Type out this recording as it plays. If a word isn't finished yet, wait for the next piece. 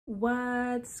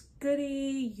What's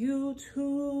goody, YouTube?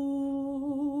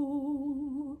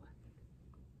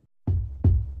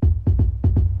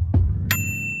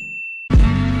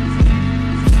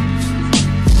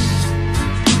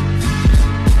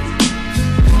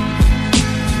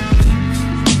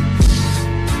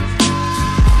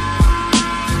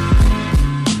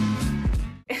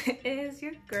 It is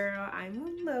your girl, I'm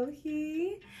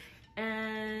Alohi,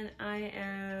 and I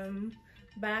am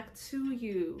back to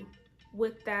you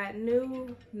with that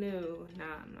new, nah,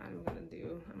 I'm not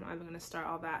even gonna start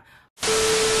all that.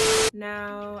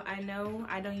 Now, I know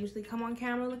I don't usually come on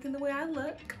camera looking the way I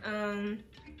look. In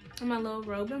my little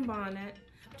robe and bonnet,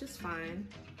 which is fine,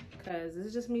 because this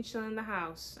is just me chilling in the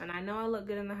house, and I know I look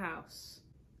good in the house.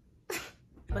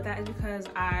 But that is because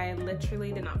I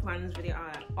literally did not plan this video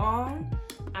out at all.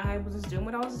 I was just doing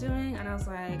what I was doing, and I was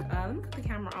like, let me cut the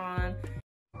camera on.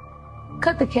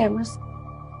 Cut the cameras.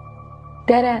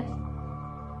 Dead ass.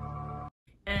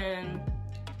 And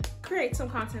create some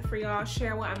content for y'all,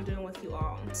 share what I'm doing with you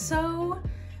all. So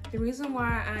the reason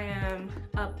why I am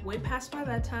up way past my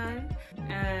bedtime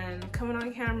and coming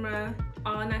on camera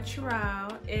all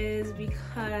natural is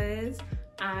because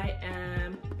I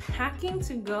am packing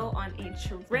to go on a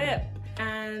trip,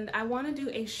 and I want to do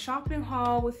a shopping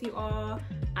haul with you all.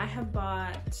 I have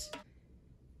bought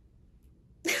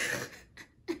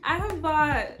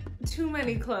too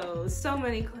many clothes, so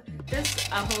many just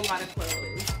a whole lot of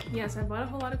clothes. Yes, I bought a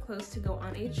whole lot of clothes to go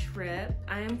on a trip.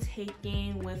 I am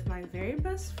taking with my very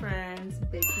best friends,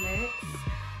 Big Mix.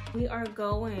 We are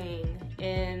going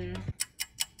in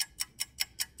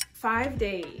 5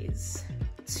 days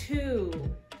to,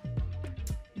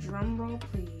 drum roll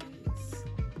please,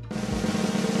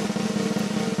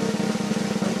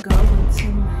 we're going to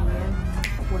Miami,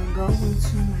 we're going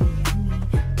to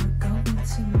Miami, we're going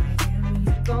to Miami,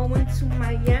 going to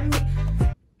Miami.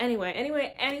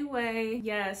 Anyway,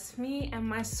 yes, me and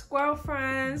my squirrel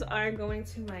friends are going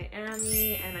to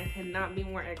Miami, and I could not be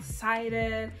more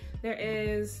excited. There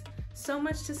is so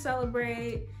much to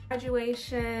celebrate: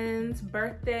 graduations,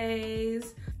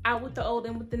 birthdays, out with the old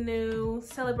and with the new,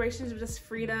 celebrations of just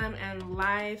freedom and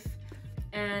life.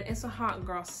 And it's a hot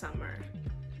girl summer.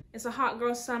 It's a hot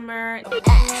girl summer.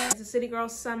 It's a city girl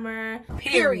summer.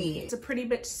 Period. It's a pretty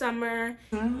bitch summer.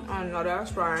 I know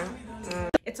that's right.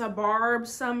 It's a Barb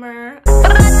summer.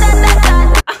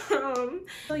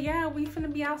 So yeah, we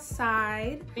finna be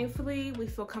outside. Thankfully, we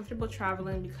feel comfortable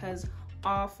traveling because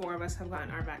all 4 of us have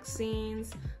gotten our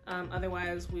vaccines.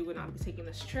 Otherwise, we would not be taking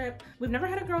this trip. We've never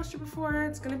had a girls trip before.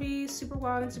 It's gonna be super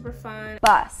wild and super fun.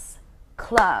 Bus,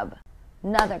 club,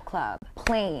 another club,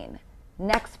 plane,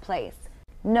 next place,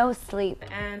 no sleep.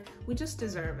 And we just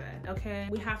deserve it, okay?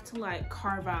 We have to like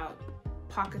carve out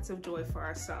pockets of joy for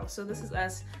ourselves. So this is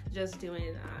us just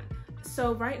doing that.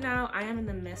 So right now I am in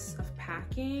the midst of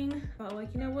packing, but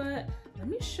like, you know what? Let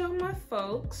me show my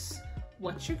folks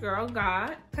what your girl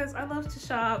got, because I love to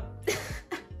shop.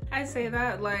 I say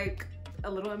that like a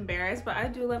little embarrassed, but I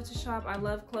do love to shop. I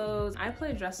love clothes. I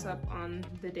play dress up on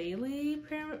the daily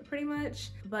pretty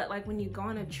much, but like when you go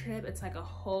on a trip, it's like a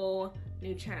whole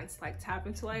new chance to like tap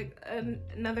into like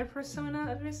another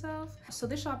persona of yourself. So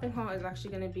this shopping haul is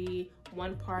actually going to be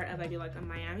one part of, I do like a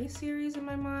Miami series in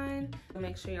my mind. So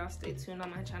make sure y'all stay tuned on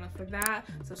my channel for that.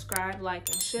 Subscribe, like,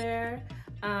 and share.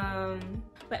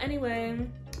 But anyway,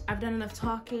 I've done enough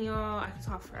talking, y'all. I can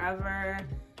talk forever.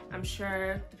 I'm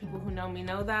sure the people who know me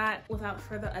know that. Without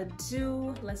further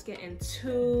ado, let's get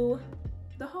into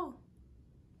the haul.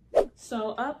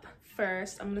 So up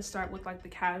first, I'm gonna start with like the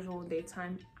casual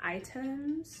daytime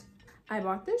items. I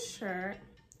bought this shirt,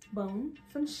 boom,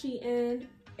 from Shein.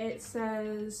 It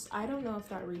says, I don't know if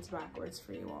that reads backwards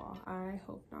for you all, I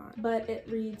hope not, but it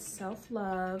reads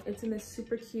self-love. It's in this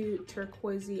super cute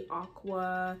turquoisey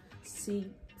aqua sea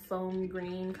foam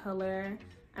green color,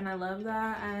 and I love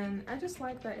that. And I just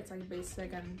like that it's like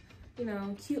basic and, you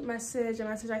know, cute message, a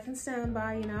message I can stand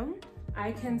by, you know.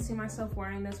 I can see myself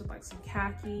wearing this with like some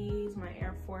khakis, my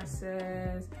Air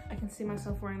Forces. I can see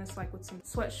myself wearing this like with some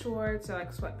sweat shorts or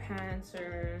like sweatpants,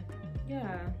 or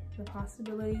yeah, the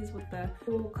possibilities with the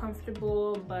cool,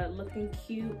 comfortable, but looking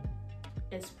cute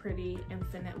is pretty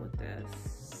infinite with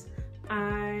this.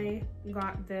 I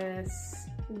got this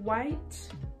white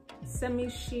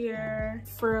semi-sheer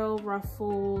frill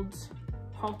ruffled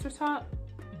halter top,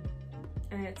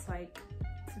 and it's like,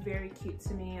 it's very cute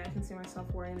to me. I can see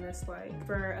myself wearing this like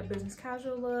for a business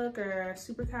casual look or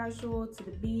super casual, to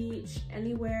the beach,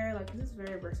 anywhere. Like, this is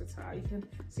very versatile. You can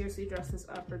seriously dress this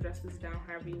up or dress this down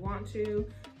however you want to.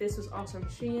 This was also from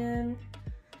Shein.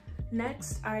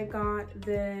 Next, I got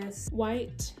this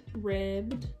white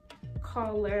ribbed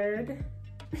collared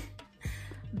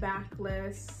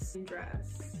backless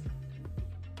dress.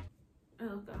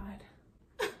 Oh God.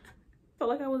 Felt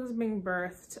like I was just being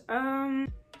birthed.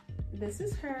 This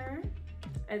is her.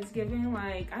 It's giving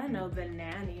like, I don't know, the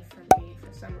nanny for me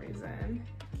for some reason.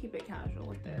 Keep it casual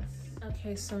with this.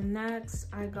 Okay, so next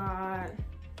I got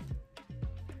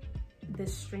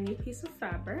this stringy piece of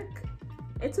fabric.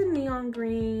 It's a neon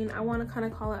green. I want to kind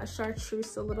of call it a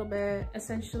chartreuse a little bit.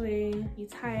 Essentially, you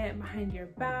tie it behind your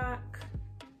back,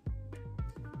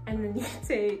 and then you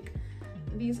take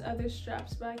these other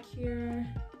straps back here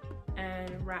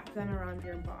and wrap them around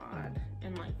your bod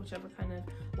in like whichever kind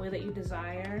of way that you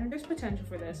desire. There's potential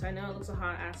for this. I know it looks a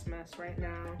hot ass mess right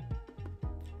now.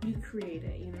 You create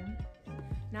it, you know?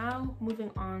 Now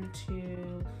moving on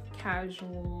to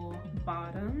casual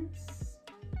bottoms.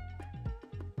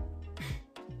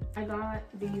 I got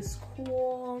these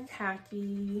cool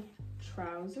khaki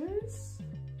trousers,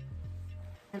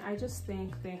 and I just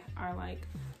think they are like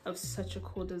of such a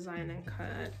cool design and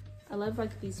cut. I love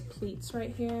like these pleats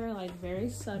right here, like very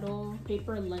subtle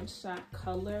paper lynch sack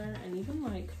color, and even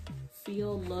like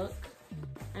feel look.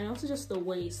 And also just the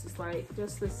waist is like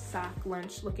just this sack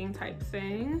lunch looking type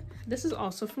thing. This is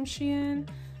also from Shein,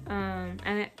 and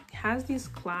it has these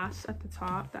clasps at the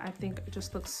top that I think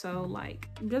just looks so like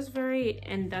just very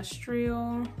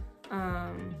industrial.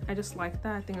 I just like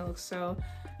that. I think it looks so,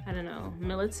 I don't know,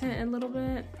 militant a little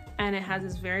bit. And it has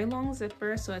this very long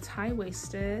zipper, so it's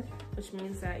high-waisted, which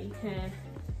means that you can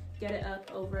get it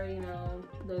up over, you know,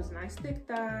 those nice thick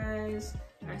thighs,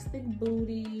 nice thick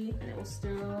booty, and it will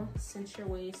still cinch your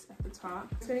waist at the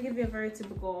top. It's gonna give you a very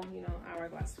typical, you know,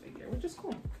 hourglass figure, which is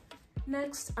cool.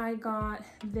 Next, I got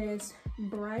this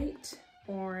bright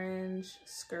orange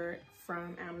skirt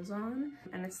from Amazon,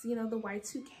 and it's, you know, the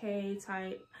Y2K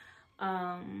type,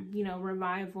 you know,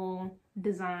 revival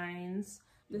designs.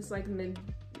 This like mid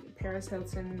Paris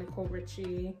Hilton, Nicole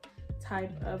Richie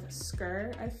type of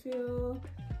skirt, I feel.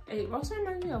 It also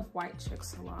reminds me of White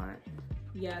Chicks a lot.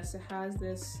 Yes, it has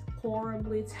this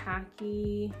horribly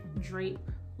tacky drape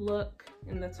look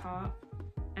in the top,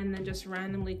 and then just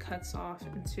randomly cuts off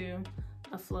into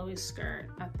a flowy skirt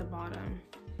at the bottom.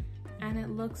 And it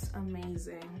looks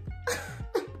amazing.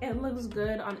 It looks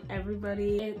good on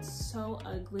everybody. It's so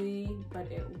ugly,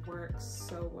 but it works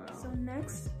so well. So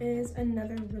next is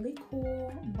another really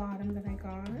cool bottom that I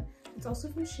got. It's also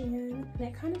from Shein, and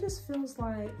it kind of just feels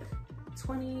like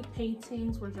 20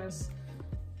 paintings were just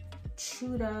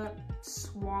chewed up,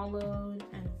 swallowed,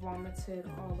 and vomited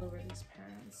all over these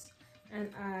pants. And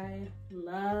I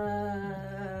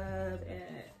love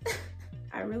it.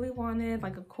 I really wanted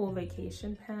like a cool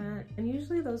vacation pant, and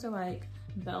usually those are like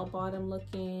bell-bottom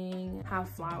looking, have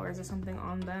flowers or something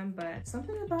on them, but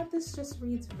something about this just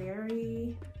reads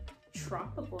very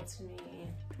tropical to me.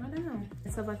 I don't know.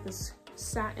 It's like this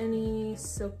satiny,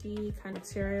 silky kind of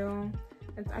material.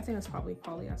 I think it's probably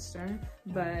polyester,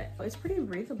 but it's pretty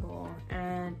breathable,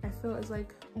 and I feel it's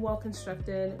like well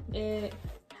constructed. It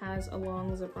has a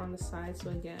long zipper on the side, so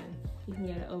again, you can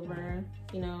get it over,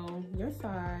 you know, your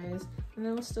thighs, and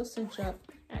then it'll still cinch up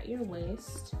at your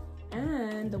waist.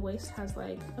 And the waist has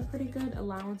like a pretty good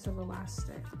allowance of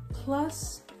elastic.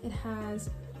 Plus, it has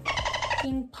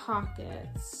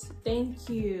pockets. Thank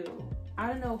you. I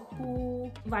don't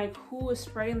know who is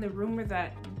spreading the rumor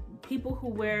that people who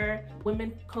wear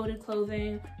women-coded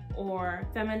clothing or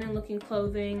feminine-looking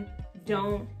clothing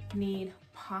don't need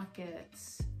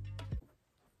pockets.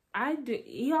 I do.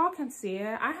 Y'all can see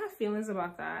it. I have feelings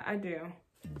about that. I do.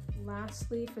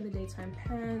 Lastly, for the daytime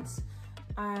pants,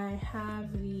 I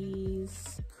have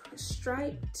these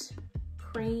striped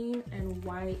cream and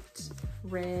white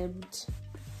ribbed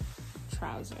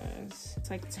trousers. It's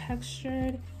like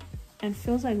textured and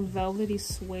feels like velvety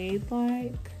suede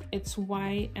like. It's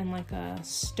white and like a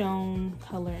stone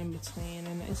color in between,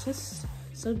 and it's just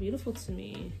so beautiful to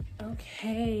me.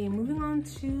 Okay, moving on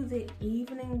to the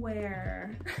evening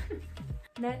wear.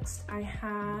 Next, I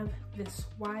have this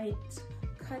white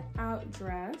cut-out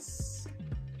dress,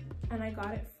 and I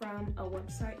got it from a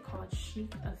website called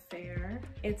Chic Affair.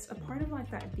 It's a part of like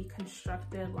that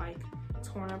deconstructed, like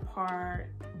torn apart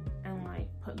and like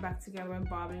put back together with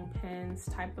bobbing pins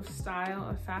type of style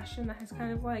of fashion that has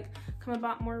kind of like come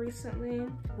about more recently.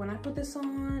 When I put this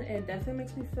on, it definitely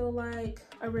makes me feel like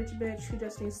a rich bitch who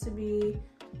just needs to be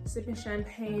sipping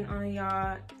champagne on a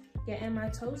yacht, getting my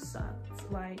toes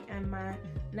sucked, like, and my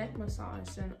neck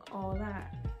massaged and all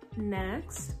that.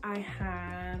 Next, I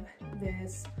have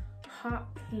this hot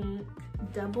pink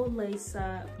double lace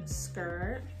up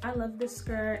skirt. I love this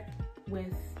skirt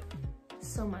with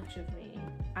so much of me.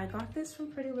 I got this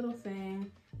from Pretty Little Thing,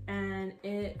 and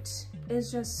it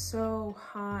is just so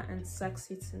hot and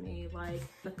sexy to me. Like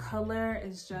the color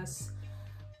is just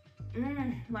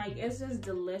like it's just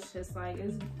delicious. Like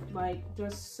it's like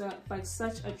just like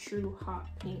such a true hot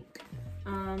pink.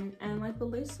 And like the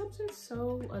lace ups are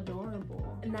so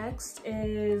adorable. Next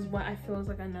is what I feel is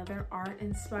like another art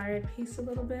inspired piece a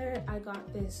little bit. I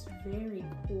got this very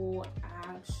cool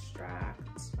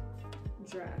abstract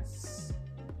dress,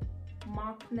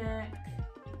 mock neck,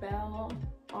 bell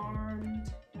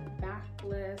armed,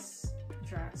 backless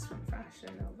dress from Fashion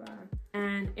Nova,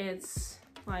 and it's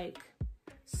like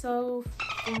so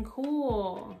fucking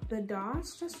cool. The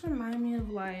dots just remind me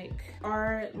of like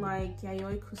art like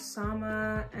Yayoi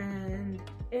Kusama, and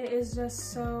it is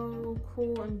just so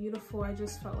cool and beautiful. I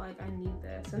just felt like I need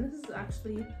this, and this is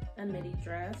actually a midi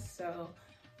dress, so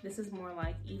this is more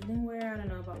like evening wear. I don't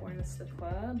know about wearing this to the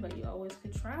club, but you always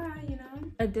could try, you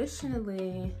know?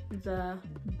 Additionally, the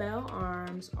bell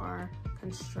arms are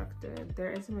constructed.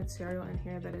 There is a material in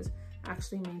here that is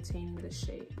actually maintaining the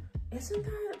shape. Isn't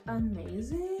that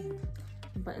amazing?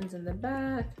 Buttons in the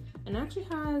back, and actually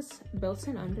has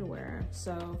built-in underwear.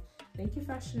 So thank you,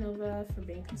 Fashion Nova, for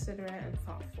being considerate and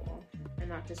thoughtful and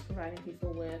not just providing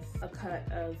people with a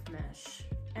cut of mesh.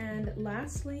 And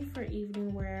lastly, for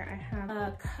evening wear, I have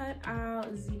a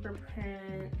cut-out zebra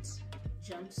print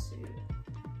jumpsuit,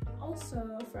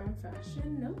 also from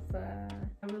Fashion Nova.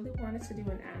 I really wanted to do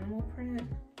an animal print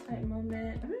type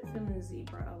moment. I've been feeling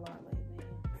zebra a lot lately.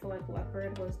 I feel like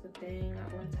leopard was the thing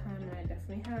at one time, and I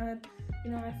definitely had,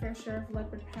 you know, my fair share of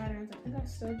leopard patterns. I think I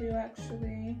still do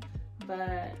actually,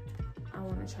 but I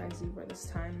want to try zebra this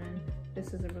time, and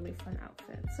this is a really fun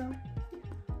outfit. So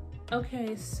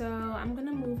okay, so I'm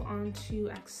gonna move on to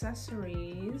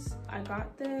accessories. I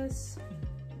got this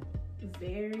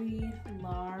very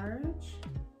large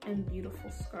and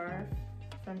beautiful scarf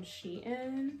from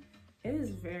Shein. It is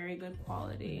very good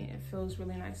quality. It feels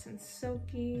really nice and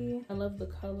silky. I love the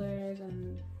colors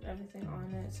and everything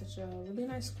on it. Such a really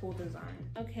nice, cool design.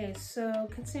 Okay, so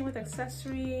continuing with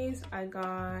accessories, I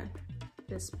got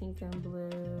this pink and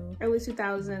blue, early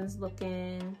 2000s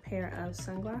looking pair of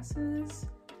sunglasses.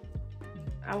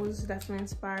 I was definitely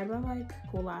inspired by like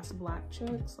cool ass black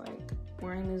chicks, like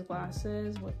wearing these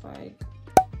glasses with like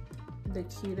the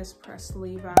cutest pressed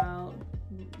sleeve out,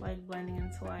 like blending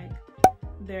into like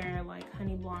their like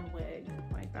honey blonde wig.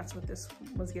 Like that's what this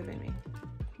was giving me.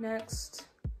 Next,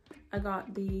 I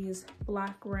got these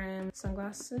black rim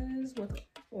sunglasses with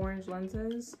orange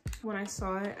lenses. When I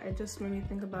saw it, it just made me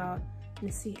think about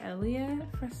Missy Elliott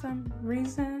for some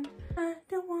reason. I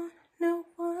don't want no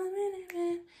 1 minute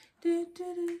man.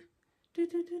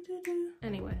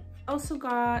 Anyway, also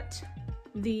got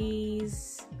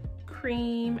these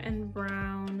cream and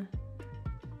brown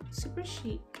super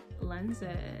chic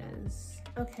lenses.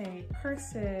 Okay,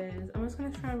 purses. I'm just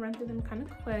gonna try and run through them kind of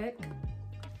quick.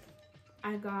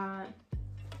 I got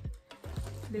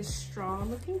this straw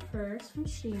looking purse from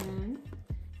Shein.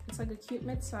 It's like a cute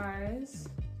mid-size,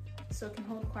 so it can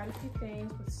hold quite a few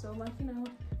things, but still like, you know,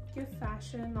 give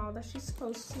fashion all that she's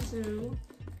supposed to do.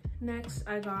 Next,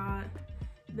 I got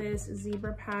this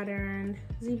zebra pattern,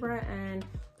 zebra and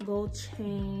gold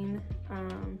chain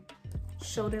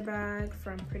shoulder bag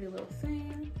from Pretty Little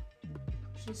Thing.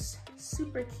 She's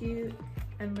super cute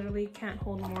and literally can't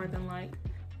hold more than like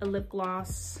a lip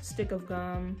gloss, stick of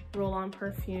gum, roll-on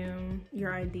perfume,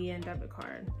 your ID and debit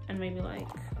card, and maybe like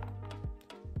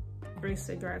 3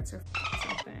 cigarettes or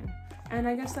something. And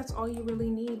I guess that's all you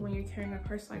really need when you're carrying a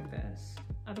purse like this.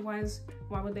 Otherwise,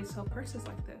 why would they sell purses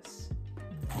like this?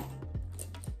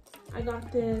 I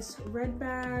got this red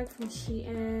bag from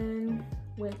Shein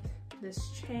with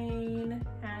this chain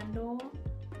handle.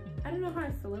 I don't know how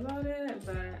I feel about it,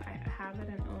 but I have it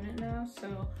and own it now,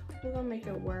 so we're gonna make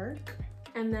it work.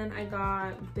 And then I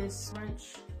got this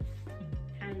French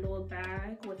handled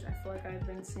bag, which I feel like I've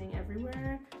been seeing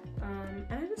everywhere. And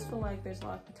I just feel like there's a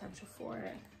lot of potential for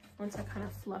it once I kind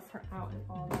of fluff her out and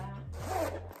all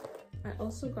that. I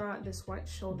also got this white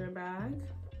shoulder bag,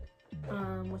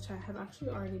 which I have actually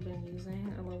already been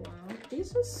using a little while.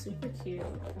 These are super cute.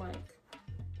 Like,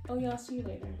 oh yeah, I'll see you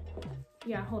later.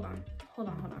 Yeah, hold on.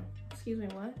 Excuse me,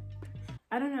 what?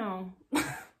 I don't know.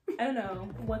 I don't know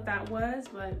what that was,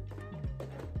 but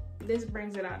this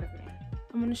brings it out of me.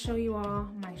 I'm gonna show you all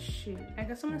my shoe. I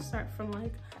guess I'm gonna start from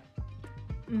like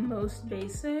most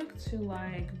basic to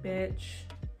like, bitch,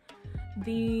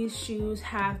 these shoes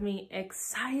have me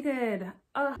excited.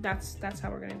 That's how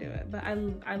we're gonna do it. But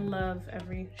I love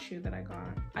every shoe that I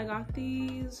got. I got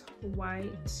these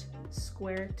white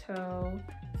square toe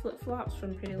flip-flops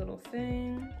from Pretty Little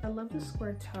Thing. I love the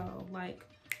square toe. Like,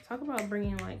 talk about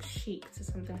bringing like chic to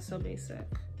something so basic.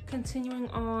 Continuing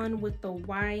on with the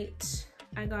white,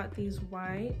 I got these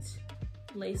white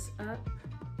lace up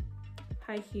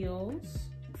high heels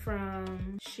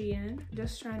from Shein.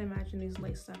 Just trying to imagine these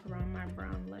laced up around my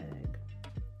brown leg.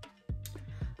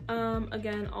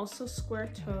 Again, also square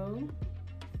toe,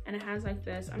 and it has like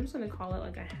this, I'm just gonna call it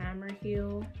like a hammer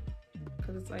heel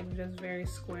because it's like just very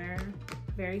square,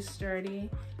 very sturdy.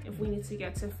 If we need to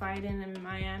get to fighting in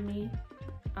Miami,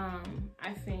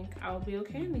 I think I'll be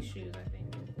okay in these shoes, I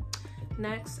think.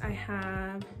 Next, I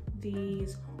have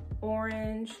these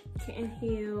orange kitten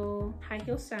heel high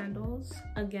heel sandals.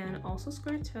 Again, also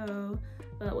square toe,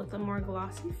 but with a more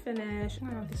glossy finish.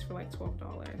 I got these for like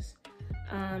 $12.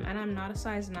 And I'm not a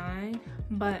size 9,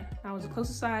 but that was the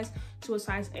closest size to a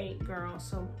size 8 girl,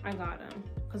 so I got them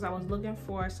because I was looking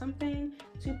for something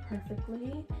to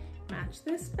perfectly match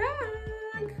this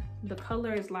bag. The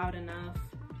color is loud enough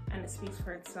and it speaks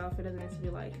for itself. It doesn't need to be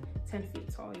like 10 feet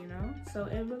tall, you know? So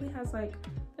it really has like,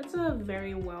 it's a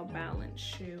very well balanced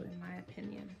shoe in my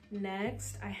opinion.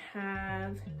 Next, I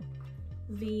have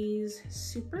these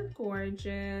super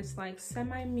gorgeous like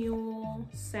semi-mule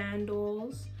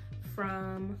sandals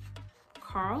from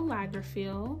Karl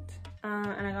Lagerfeld,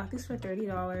 and I got these for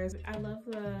 $30. I love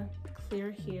the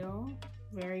clear heel,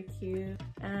 very cute,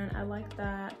 and I like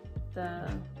that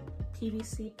the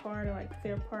PVC part or like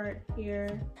clear part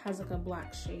here has like a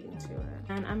black shading to it.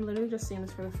 And I'm literally just seeing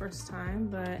this for the first time,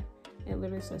 but it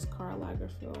literally says Karl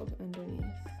Lagerfeld underneath.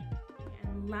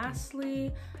 And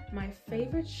lastly, my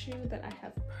favorite shoe that I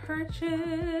have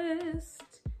purchased,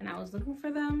 and I was looking for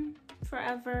them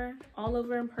forever, all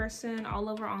over in person, all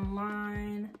over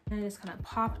online, and it just kind of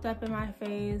popped up in my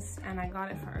face and I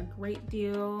got it for a great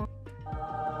deal.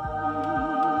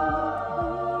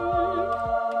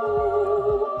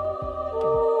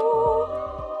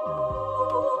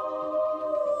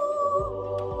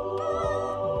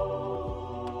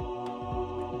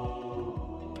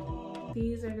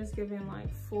 These are just giving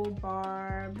like full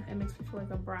barb. It makes me feel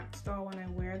like a Bratz doll when I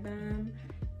wear them.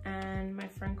 And my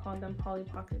friend called them Polly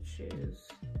Pocket shoes.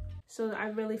 So I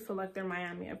really feel like they're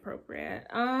Miami appropriate.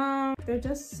 They're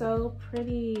just so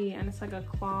pretty, and it's like a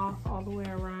cloth all the way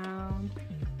around.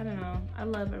 I don't know, I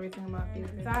love everything about these.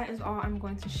 That is all I'm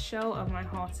going to show of my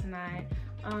haul tonight.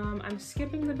 I'm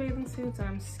skipping the bathing suits and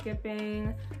I'm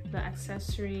skipping the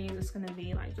accessories. It's gonna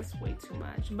be like just way too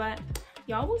much, but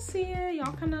y'all will see it.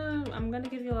 Y'all I'm gonna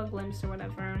give you a glimpse or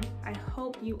whatever. I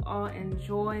hope you all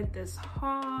enjoyed this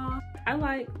haul. I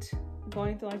liked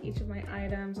going through like each of my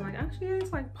items and like actually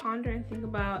just like ponder and think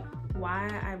about why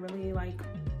I really like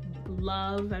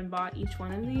love and bought each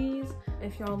one of these.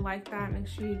 If y'all like that, make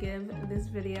sure you give this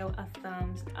video a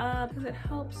thumbs up because it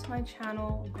helps my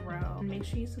channel grow. And make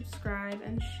sure you subscribe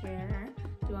and share,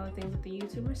 do all the things that the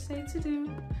YouTubers say to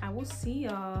do. I will see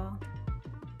y'all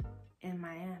in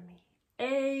Miami.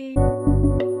 Hey.